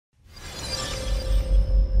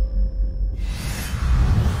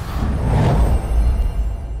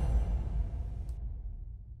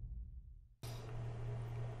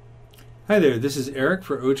Hi there, this is Eric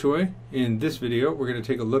for Ochoy. In this video, we're going to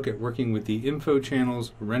take a look at working with the Info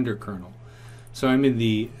Channels render kernel. So I'm in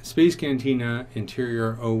the Space Cantina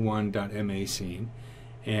Interior 01.ma scene,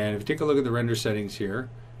 and if you take a look at the render settings here,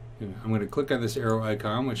 I'm going to click on this arrow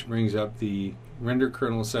icon, which brings up the render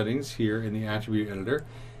kernel settings here in the attribute editor,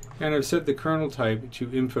 and I've set the kernel type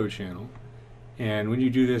to Info Channel. And when you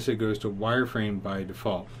do this, it goes to wireframe by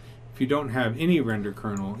default. If you don't have any render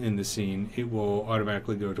kernel in the scene, it will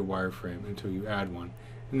automatically go to wireframe until you add one.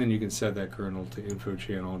 And then you can set that kernel to info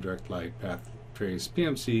channel, direct light, path trace,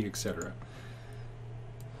 PMC, etc.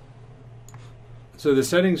 So the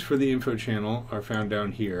settings for the info channel are found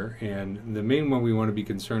down here, and the main one we want to be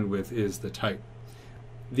concerned with is the type.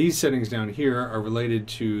 These settings down here are related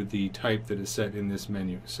to the type that is set in this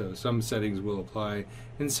menu. So some settings will apply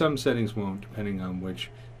and some settings won't, depending on which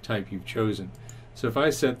type you've chosen. So if I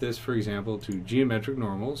set this, for example, to geometric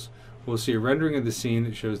normals, we'll see a rendering of the scene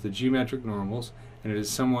that shows the geometric normals, and it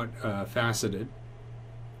is somewhat faceted,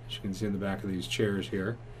 as you can see in the back of these chairs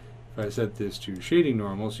here. If I set this to shading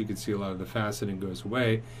normals, you can see a lot of the faceting goes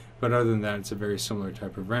away, but other than that, it's a very similar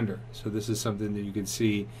type of render. So this is something that you can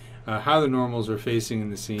see how the normals are facing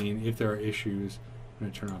in the scene, if there are issues. I'm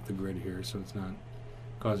going to turn off the grid here so it's not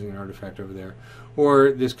causing an artifact over there.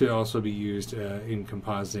 Or this could also be used in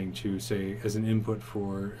compositing to, say, as an input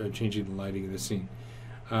for changing the lighting of the scene.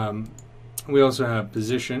 We also have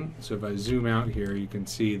position. So if I zoom out here, you can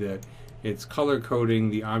see that it's color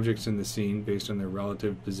coding the objects in the scene based on their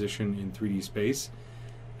relative position in 3D space.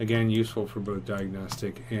 Again, useful for both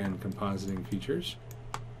diagnostic and compositing features.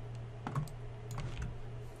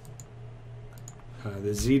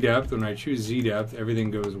 The Z depth, when I choose Z depth,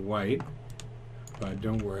 everything goes white. But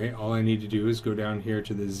don't worry, all I need to do is go down here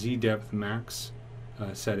to the Z depth max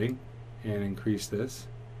setting and increase this.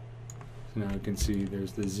 So now you can see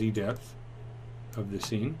there's the Z depth of the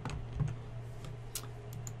scene.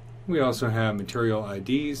 We also have material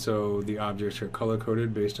ID, so the objects are color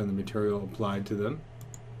coded based on the material applied to them.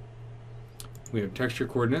 We have texture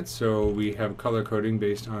coordinates, so we have color coding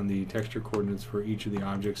based on the texture coordinates for each of the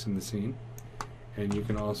objects in the scene. And you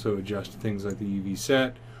can also adjust things like the UV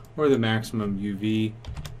set or the maximum UV.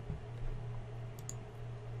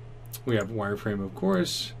 We have wireframe, of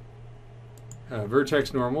course.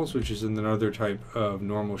 Vertex normals, which is another type of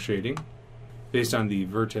normal shading based on the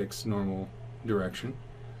vertex normal direction.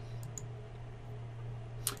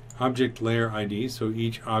 Object layer ID, so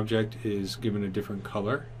each object is given a different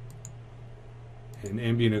color. And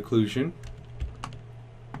ambient occlusion.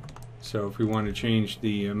 So if we want to change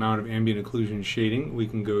the amount of ambient occlusion shading, we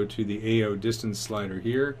can go to the AO distance slider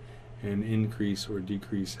here and increase or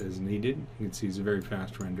decrease as needed. You can see it's a very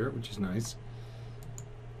fast render, which is nice.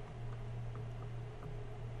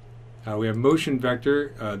 We have motion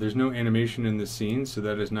vector. There's no animation in this scene, so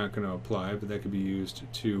that is not going to apply, but that could be used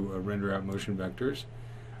to render out motion vectors.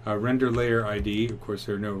 Render layer ID, of course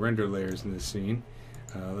there are no render layers in this scene.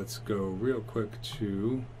 Let's go real quick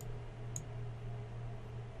to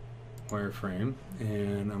wireframe,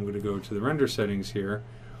 and I'm going to go to the render settings here,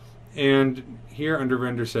 and here under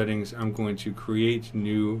render settings I'm going to create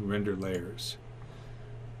new render layers.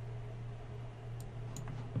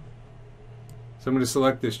 So I'm going to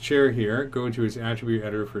select this chair here, go into its attribute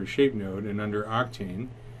editor for a shape node, and under Octane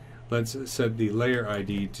let's set the layer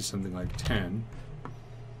ID to something like 10.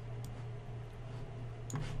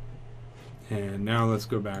 And now let's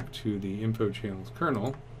go back to the info channels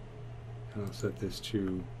kernel, and I'll set this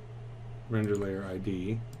to render layer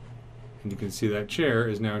ID, and you can see that chair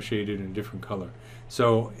is now shaded in a different color.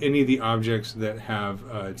 So any of the objects that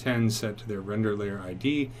have 10 set to their render layer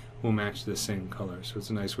ID will match the same color. So it's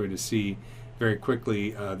a nice way to see very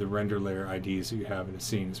quickly the render layer IDs that you have in a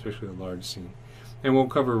scene, especially a large scene. And we'll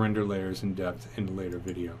cover render layers in depth in a later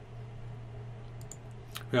video.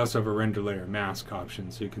 We also have a render layer mask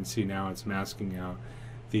option, so you can see now it's masking out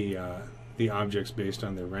the objects based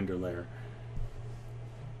on their render layer.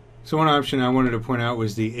 So one option I wanted to point out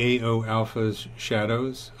was the AO alpha's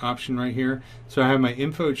shadows option right here. So I have my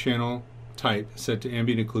info channel type set to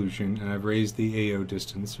ambient occlusion, and I've raised the AO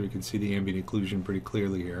distance so we can see the ambient occlusion pretty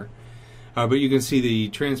clearly here. But you can see the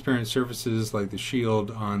transparent surfaces like the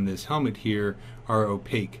shield on this helmet here are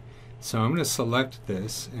opaque. So I'm going to select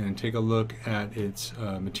this and take a look at its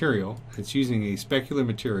material. It's using a specular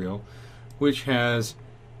material which has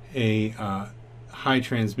a high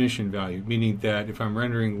transmission value, meaning that if I'm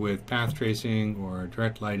rendering with path tracing or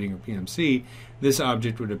direct lighting or PMC, this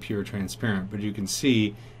object would appear transparent, but you can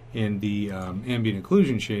see in the ambient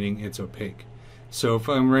occlusion shading it's opaque. So if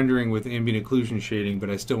I'm rendering with ambient occlusion shading, but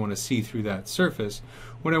I still want to see through that surface,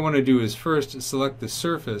 what I want to do is first select the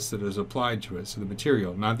surface that is applied to it, so the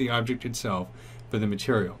material, not the object itself, but the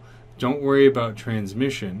material. Don't worry about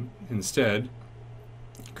transmission. Instead,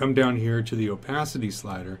 come down here to the opacity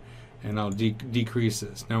slider, and I'll decrease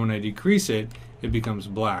this. Now when I decrease it, it becomes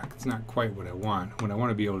black. It's not quite what I want. What I want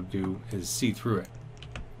to be able to do is see through it.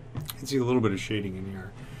 You can see a little bit of shading in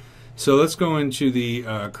here. So let's go into the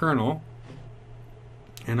kernel,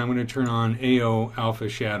 and I'm going to turn on AO alpha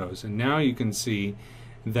shadows. And now you can see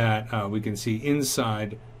that we can see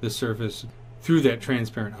inside the surface through that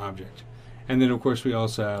transparent object. And then of course we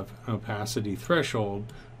also have an opacity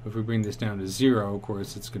threshold. If we bring this down to 0, of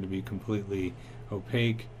course it's going to be completely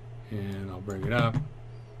opaque, and I'll bring it up.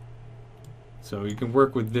 So you can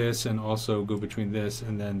work with this and also go between this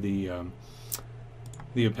and then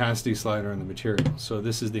the opacity slider on the material. So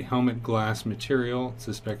this is the helmet glass material. It's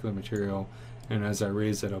a specular material, and as I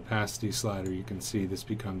raise that opacity slider, you can see this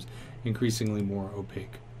becomes increasingly more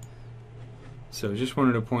opaque. So just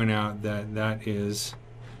wanted to point out that that is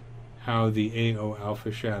how the AO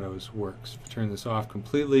alpha shadows works. If I turn this off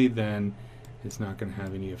completely, then it's not going to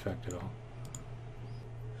have any effect at all.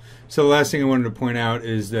 So the last thing I wanted to point out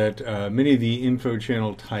is that many of the info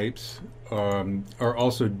channel types are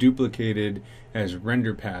also duplicated as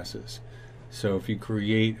render passes. So if you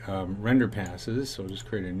create render passes, so I'll just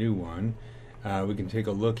create a new one, we can take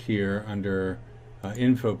a look here under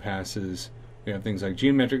info passes. We have things like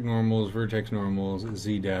geometric normals, vertex normals,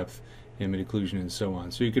 z-depth, ambient occlusion, and so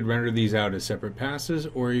on. So you could render these out as separate passes,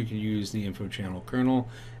 or you could use the info channel kernel.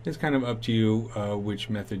 It's kind of up to you which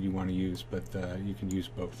method you want to use, but you can use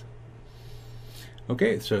both.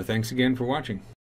 Okay, so thanks again for watching.